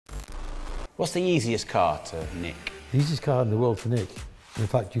What's the easiest car to nick? The easiest car in the world to nick. In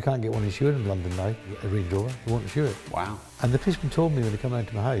fact, you can't get one insured in London now, a Range Rover. They won't insure it. Wow. And the policeman told me when they come round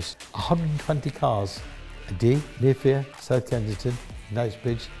to my house, 120 cars a day, Mayfair, South Kensington,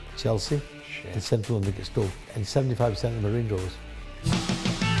 Knightsbridge, Chelsea, and Central London get stolen. And 75% of them are Range Rovers.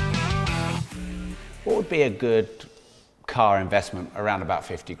 What would be a good car investment around about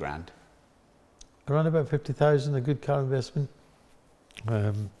 50 grand? Around about 50,000, a good car investment.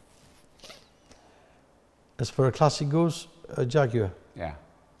 As far as classic goes, a Jaguar. Yeah.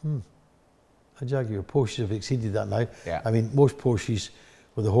 A Jaguar. Porsches have exceeded that now. Yeah. I mean, most Porsches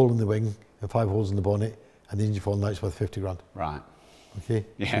with a hole in the wing and 5 holes in the bonnet and the engine falling out is worth 50 grand. Right. Okay?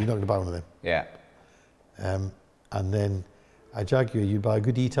 Yeah. So you're not going to buy one of them. Yeah. And then a Jaguar, you buy a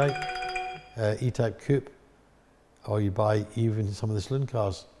good E-Type, E-Type Coupe, or you buy even some of the saloon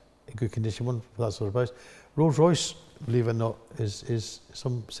cars, a good condition one for that sort of price. Rolls Royce, believe it or not, is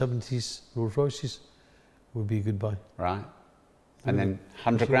some 70s Rolls Royces would be a good buy. Right. And then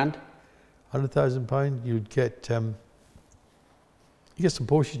 100 grand? £100,000, you'd get, you get some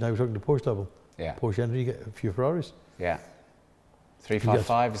Porsches now, we're talking to Porsche level. Yeah. Porsche Entry, you get a few Ferraris. Yeah.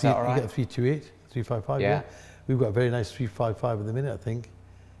 355, is that all right? You get a 328, 355, yeah. We've got a very nice 355 at the minute, I think,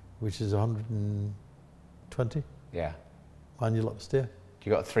 which is 120. Yeah. Manual upstairs.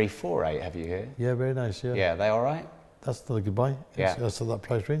 You got a 348, have you here? Yeah, very nice, yeah. Yeah, they all right? That's still a good buy. Yeah. That's still that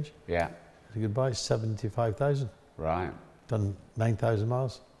price range. Yeah. It's a good buy, 75,000. Right. Done 9,000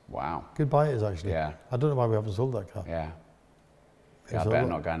 miles. Wow. Good buy it is actually. Yeah. I don't know why we haven't sold that car. Yeah. Yeah, I better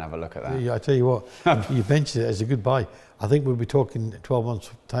not go and have a look at that. Yeah, I tell you what, you mentioned it as a good buy. I think we'll be talking 12 months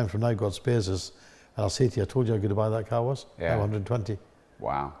time from now, God spares us, and I'll say to you, I told you how good a buy that car was. Yeah. 120.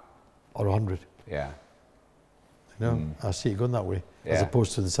 Wow. Or 100. Yeah. You know, I see it going that way, as Yeah.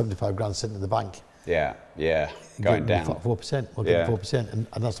 opposed to the 75 grand sitting in the bank. Yeah. Yeah. Going down. 4%, we're getting 4%,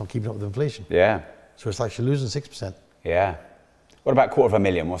 and that's not keeping up with inflation. Yeah. So it's like you're losing 6%. Yeah. What about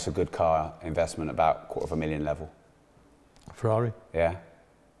 $250,000? What's a good car investment about $250,000 level? Ferrari. Yeah.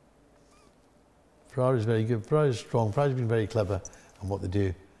 Ferrari's very good. Ferrari's strong. Ferrari's been very clever on what they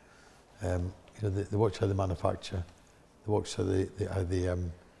do. You know, they watch how they manufacture. They watch how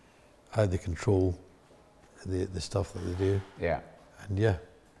how they control the stuff that they do. Yeah. And yeah,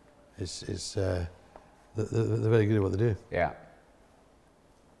 they're very good at what they do. Yeah.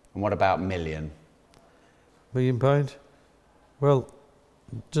 And what about million? £1 million? Well,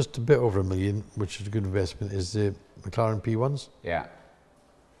 just a bit over $1 million, which is a good investment, is the McLaren P1s. Yeah.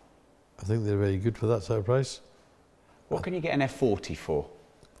 I think they're very good for that sort of price. What can you get an F40 for?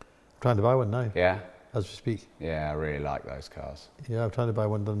 I'm trying to buy one now, Yeah. as we speak. Yeah, I really like those cars. Yeah, I'm trying to buy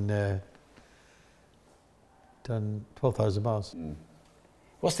one done 12,000 miles.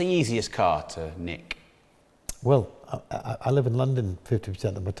 What's the easiest car to nick? Well, I live in London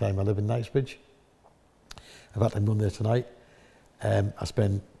 50% of my time. I live in Knightsbridge. In fact, I'm going there tonight. I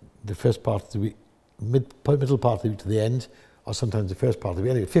spend the first part of the week, middle part of the week to the end, or sometimes the first part of the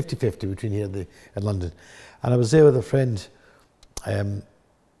week. Anyway, 50-50 between here and London. And I was there with a friend 2-3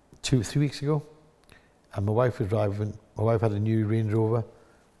 weeks ago, and my wife was driving. My wife had a new Range Rover,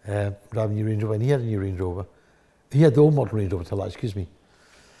 driving a new Range Rover, and he had a new Range Rover. He had the old model Range Rover, till that, excuse me.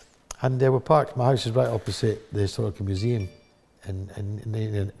 And they were parked. My house is right opposite the Historical Museum,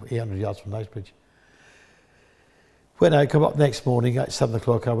 in 800 yards from Knightsbridge. When I come up next morning at 7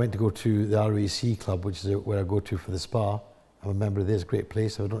 o'clock, I went to go to the RAC Club, which is where I go to for the spa. I'm a member of this great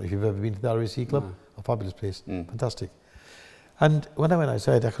place. I don't know if you've ever been to the RAC Club. No. A fabulous place, fantastic. And when I went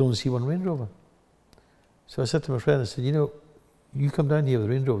outside, I could only see one Range Rover. So I said to my friend, I said, you know, you come down here with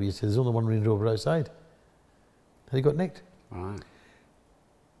a Range Rover. He said, there's only one Range Rover outside. And he got nicked. Right.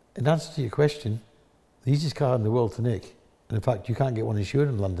 In answer to your question, the easiest car in the world to nick, and in fact, you can't get one insured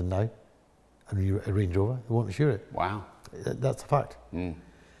in London now, and a Range Rover, they won't insure it. Wow. That's a fact. And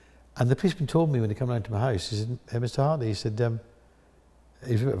the policeman told me when he came round to my house, he said, Mr. Hartley, he said,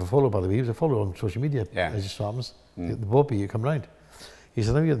 he was a bit of a follower, by the way, he was a follower on social media, as just happens, the Bobby, you come round. He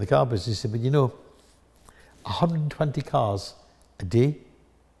said, I know you're in the car business, he said, but you know, 120 cars a day,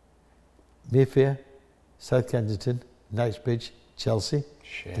 Mayfair, South Kensington, Knightsbridge, Chelsea,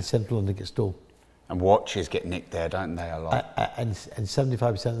 and Central London get stolen. And watches get nicked there, don't they, a lot? And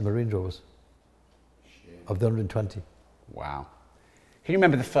 75% of them are Range Rovers. Of the 120. Wow. Can you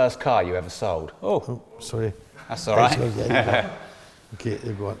remember the first car you ever sold? Oh sorry. That's all right. Okay,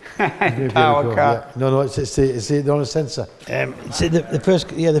 go on. Power car. Yeah. No, it's they're on a sensor.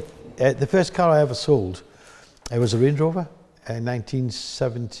 The first car I ever sold, it was a Range Rover in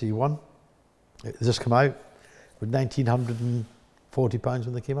 1971. It just come out with £1,940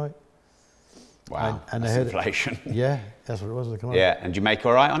 when they came out. Wow, and that's I heard inflation. Yeah, that's what it was when they came out. Yeah, and did you make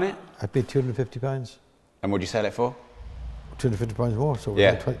all right on it? I paid £250. And what'd you sell it for? £250 more, so it was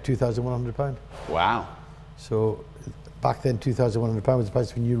Yeah. like £2,100. Wow. So back then, £2,100 was the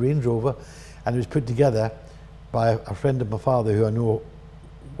price of a new Range Rover, and it was put together by a friend of my father who I know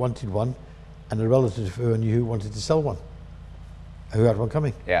wanted one, and a relative who I knew who wanted to sell one, who had one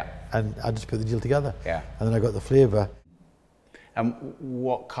coming. Yeah. And I just put the deal together. Yeah. And then I got the flavour. And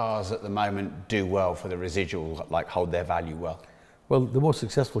what cars at the moment do well for the residual, like hold their value well? Well, the most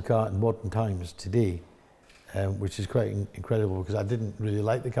successful car in modern times today, which is quite incredible, because I didn't really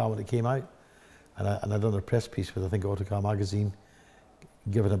like the car when it came out, and I done a press piece with, I think, Autocar magazine,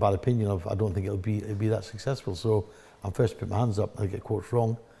 giving a bad opinion of, I don't think it'll be that successful. So I'm first to put my hands up and I get quotes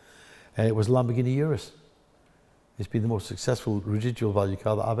wrong. It was a Lamborghini Urus. It's been the most successful residual value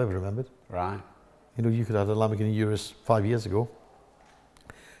car that I've ever remembered. Right. You know, you could have had a Lamborghini Urus 5 years ago,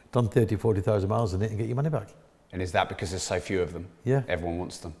 done 30, 40,000 miles in it and get your money back. And is that because there's so few of them? Yeah. Everyone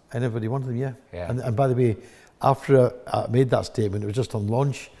wants them. And everybody wanted them, yeah. Yeah. And by the way, after I made that statement, it was just on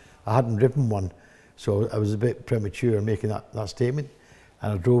launch. I hadn't driven one, so I was a bit premature in making that statement.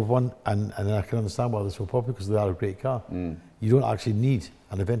 And I drove one, and I can understand why they're so popular, because they are a great car. You don't actually need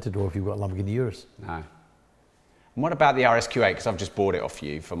an Aventador if you've got a Lamborghini Urus. No. And what about the RSQ8? Because I've just bought it off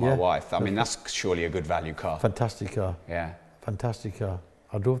you for my wife. I mean, that's surely a good value car. Fantastic car. Yeah. Fantastic car.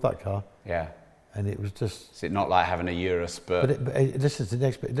 I drove that car. Yeah. And it was just... Is it not like having a Urus, but this is the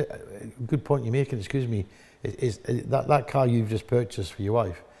next... Good point you're making, excuse me. That car you've just purchased for your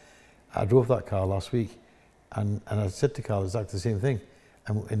wife, I drove that car last week, and I said to Carl exactly the same thing.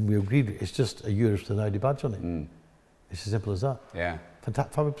 And we agreed it's just a Urus with an Audi badge on it. It's as simple as that. Yeah.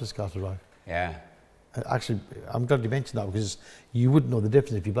 Fabulous car to drive. Yeah. Actually, I'm glad you mentioned that, because you wouldn't know the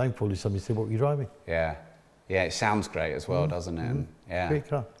difference if you blindfolded somebody and said, what were you driving? Yeah. Yeah, it sounds great as well, doesn't it? And, yeah. Great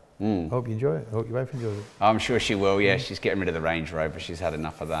car. I hope you enjoy it. I hope your wife enjoys it. I'm sure she will, yeah. She's getting rid of the Range Rover. She's had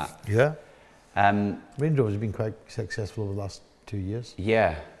enough of that. Yeah. Range Rover has been quite successful over the last 2 years.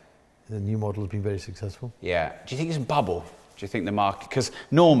 Yeah. The new model has been very successful. Yeah. Do you think it's a bubble? Do you think the market... Because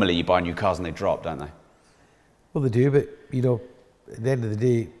normally you buy new cars and they drop, don't they? Well, they do, but, you know, at the end of the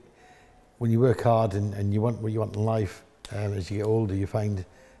day, when you work hard and you want what you want in life, as you get older, you find,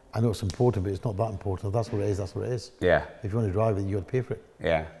 I know it's important, but it's not that important. If that's what it is, that's what it is. Yeah. If you want to drive it, you got to pay for it.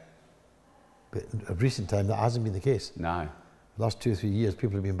 Yeah. But of recent time, that hasn't been the case. No. The last 2 or 3 years,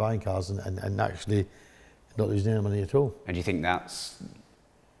 people have been buying cars and actually not losing any money at all. And do you think that's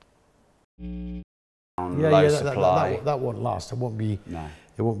low supply? That won't last. It won't be. No.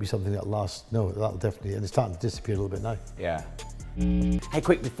 It won't be something that lasts. No, that'll definitely, and it's starting to disappear a little bit now. Yeah. Hey,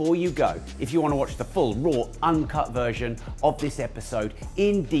 quick, before you go, if you want to watch the full, raw, uncut version of this episode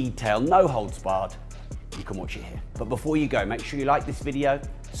in detail, no holds barred, you can watch it here. But before you go, make sure you like this video,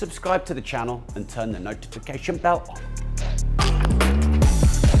 subscribe to the channel, and turn the notification bell on.